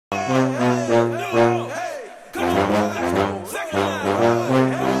Cooking,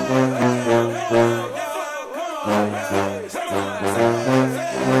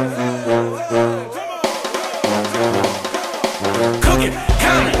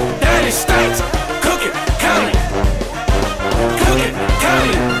 counting, Donnie, Stykes. Cooking, counting. Cooking,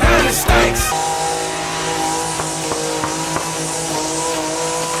 counting, Donnie, Stykes.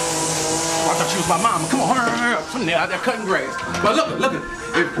 I thought she was my mama. Come on, hurry up. Some nigga out there cutting grass. But look.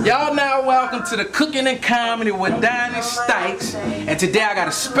 Y'all now welcome to the Cooking and Comedy with Donnie, Stykes. And today I got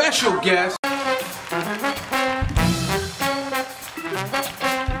a special guest.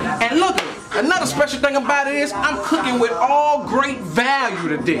 And look, another special thing about it is I'm cooking with all great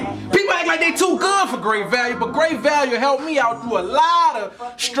value today. People act like they too good for great value, but great value helped me out through a lot of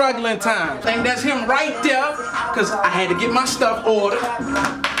struggling times. And that's him right there, because I had to get my stuff ordered.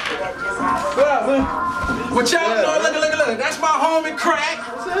 What up, man? But y'all know, look, that's my homie Crack.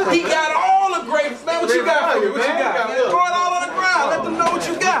 He got all the great, man, what you got for me? What you got? Man? Throw it all on the ground, let them know what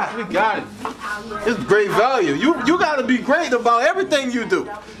you got. We got it. It's great value. You gotta be great about everything you do.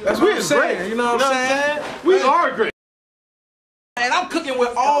 That's what I'm saying, you know what I'm saying? We are great. And I'm cooking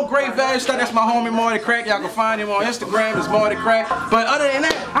with all great value stuff. That's my homie Marty Crack. Y'all can find him on Instagram. It's Marty Crack. But other than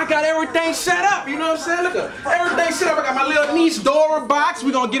that, I got everything set up. You know what I'm saying? Look at everything set up. I got my little niece Dora box.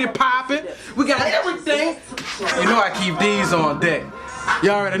 We gonna get it popping. We got everything. You know I keep these on deck. You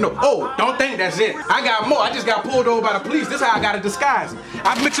already know. Oh, don't think that's it. I got more. I just got pulled over by the police. This is how I got to disguise it.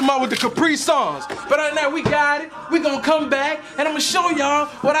 I mix them up with the Capri songs. But other than that, we got it. We gonna come back and I'm gonna show y'all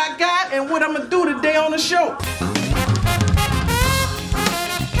what I got and what I'm gonna do today on the show.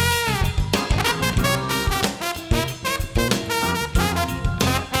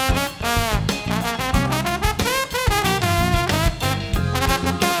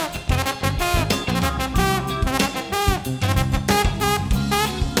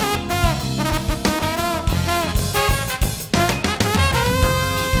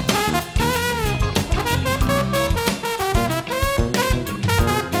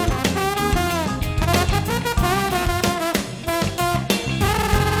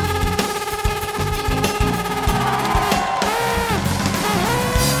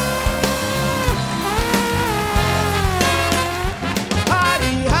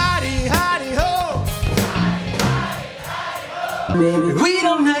 We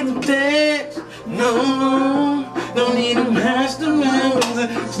don't like to dance, no, don't need a master man.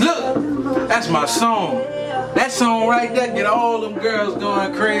 Look, that's my song. That song right there get all them girls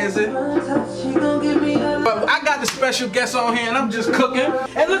going crazy. But I got the special guest on here and I'm just cooking.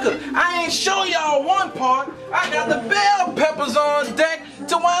 And look, I ain't show y'all one part. I got the bell peppers on deck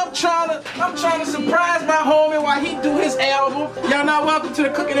to where I'm trying to surprise my homie while he do his album. Y'all now welcome to the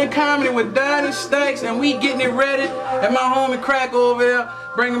Cooking and Comedy with Donnie, Stykes, and we getting it ready. And my homie Crack over there,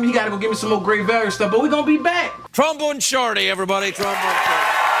 bring him, he gotta go get me some more great value stuff, but we gonna be back. Trombone Shorty, everybody, Trombone Shorty.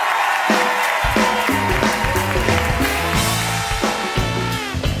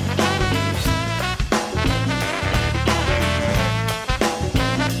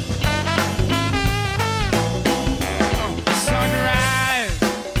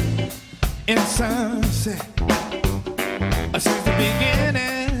 In sunset, since the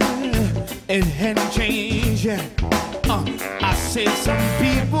beginning, it hadn't changed yet. I say some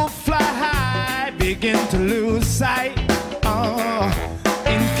people fly high, begin to lose sight,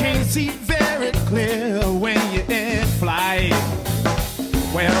 and can't see very clear when you're in flight.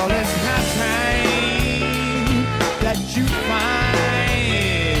 Well, it's not time that you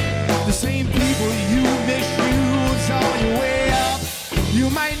find the same people you misuse on your way up. You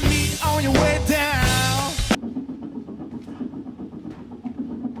might meet on your way down.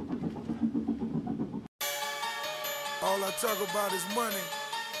 All I talk about is money,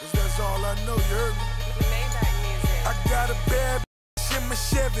 'cause that's all I know, you heard me? We made that music. I got a bad bitch in my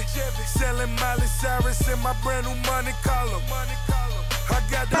Chevy, selling Miley Cyrus in my brand new money column. I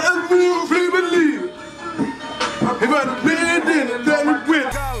got that believe it. If I had been in it, then it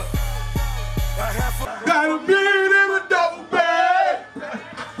went. Got a beard in a double bag.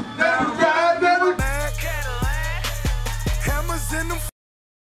 Never ride, never Cadillac. Hammers in them.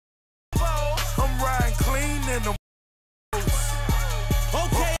 I'm riding clean in them.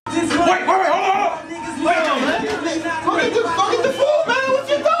 Okay. Wait, hold on. Wait, man. Go get the food, man. What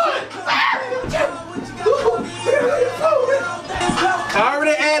you doing? I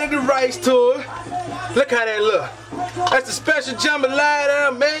already added the rice to it. Look how that look. That's the special jambalaya that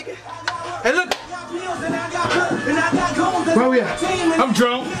I'm making. And look. Where we at? I'm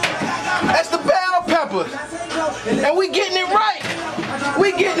drunk. That's the bell peppers. And we getting it right.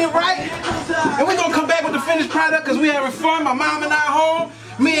 We getting it right. And we gonna come back with the finished product because we having fun. My mom and I home.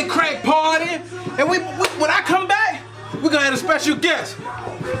 Me and Crack party. And when I come back, we're gonna have a special guest.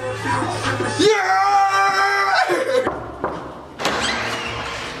 Yeah!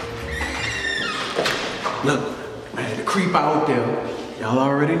 Look, I had to creep out there. Y'all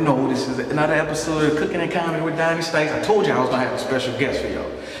already know this is another episode of Cooking and Comedy with Donnie Stykes. I told you I was gonna have a special guest for y'all.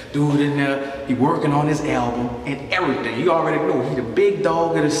 Dude in there, he working on his album and everything. You already know he the big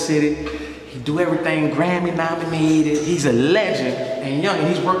dog of the city. He do everything Grammy nominated. He's a legend and young. And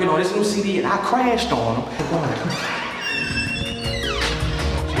he's working on this new CD and I crashed on him.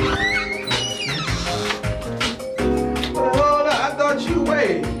 Hold on, I thought you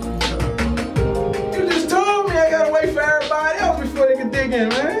wait. You just told me I gotta wait for everybody else before they can dig in,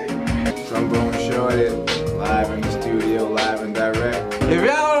 man. Trombone Shorty, live in the studio, live and direct. If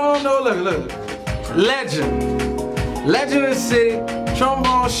y'all don't know, look. Legend of the city,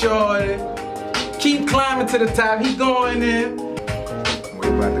 Trombone Shorty. Keep climbing to the top, he going in. We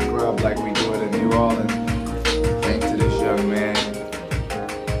about the club like we do it in New Orleans. Thanks to this young man.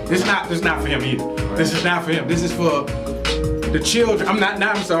 This is not for him either. Right. This is not for him. This is for the children.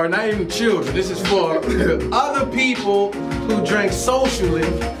 I'm sorry, not even children. This is for other people who drink socially,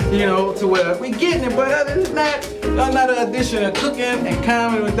 you know, to where we getting it. But other than that, another edition of Cooking and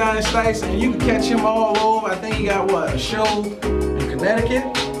Comedy with Donnie Stykes, and you can catch him all over. I think he got a show in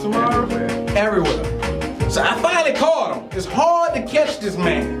Connecticut tomorrow? Everywhere. So I finally caught him. It's hard to catch this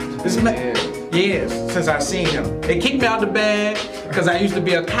man. Yes, since I seen him. They kicked me out the band because I used to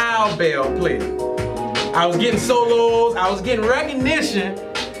be a cowbell player. I was getting solos, I was getting recognition,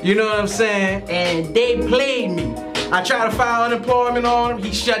 you know what I'm saying? And they played me. I tried to file unemployment on him,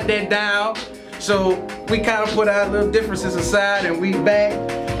 he shut that down. So we kind of put our little differences aside and we back.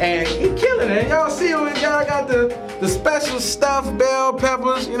 And he killing it. Y'all see it, y'all got the special stuffed bell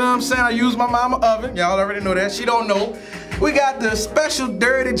peppers, you know what I'm saying? I use my mama oven, y'all already know that, she don't know. We got the special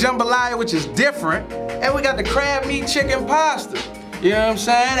dirty jambalaya, which is different. And we got the crab meat chicken pasta. You know what I'm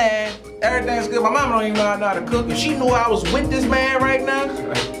saying? And everything's good. My mama don't even know how to cook. If she knew I was with this man right now,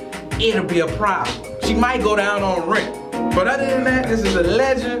 it'll be a problem. She might go down on rent. But other than that, this is a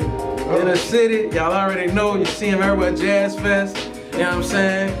legend in the city. Y'all already know. You see him everywhere at Jazz Fest. You know what I'm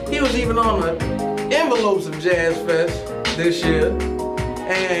saying? He was even on the envelopes of Jazz Fest this year.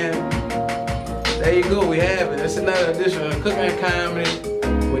 And there you go, we have it. It's another edition of Cooking and Comedy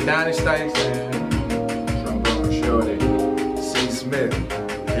with Donnie Stykes and Trombone Shorty, C. Smith.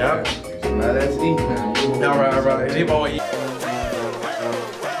 Yep. Now that's E, man. All right. They boy.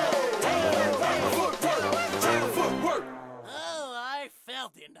 Oh, I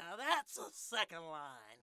felt it. Now that's a second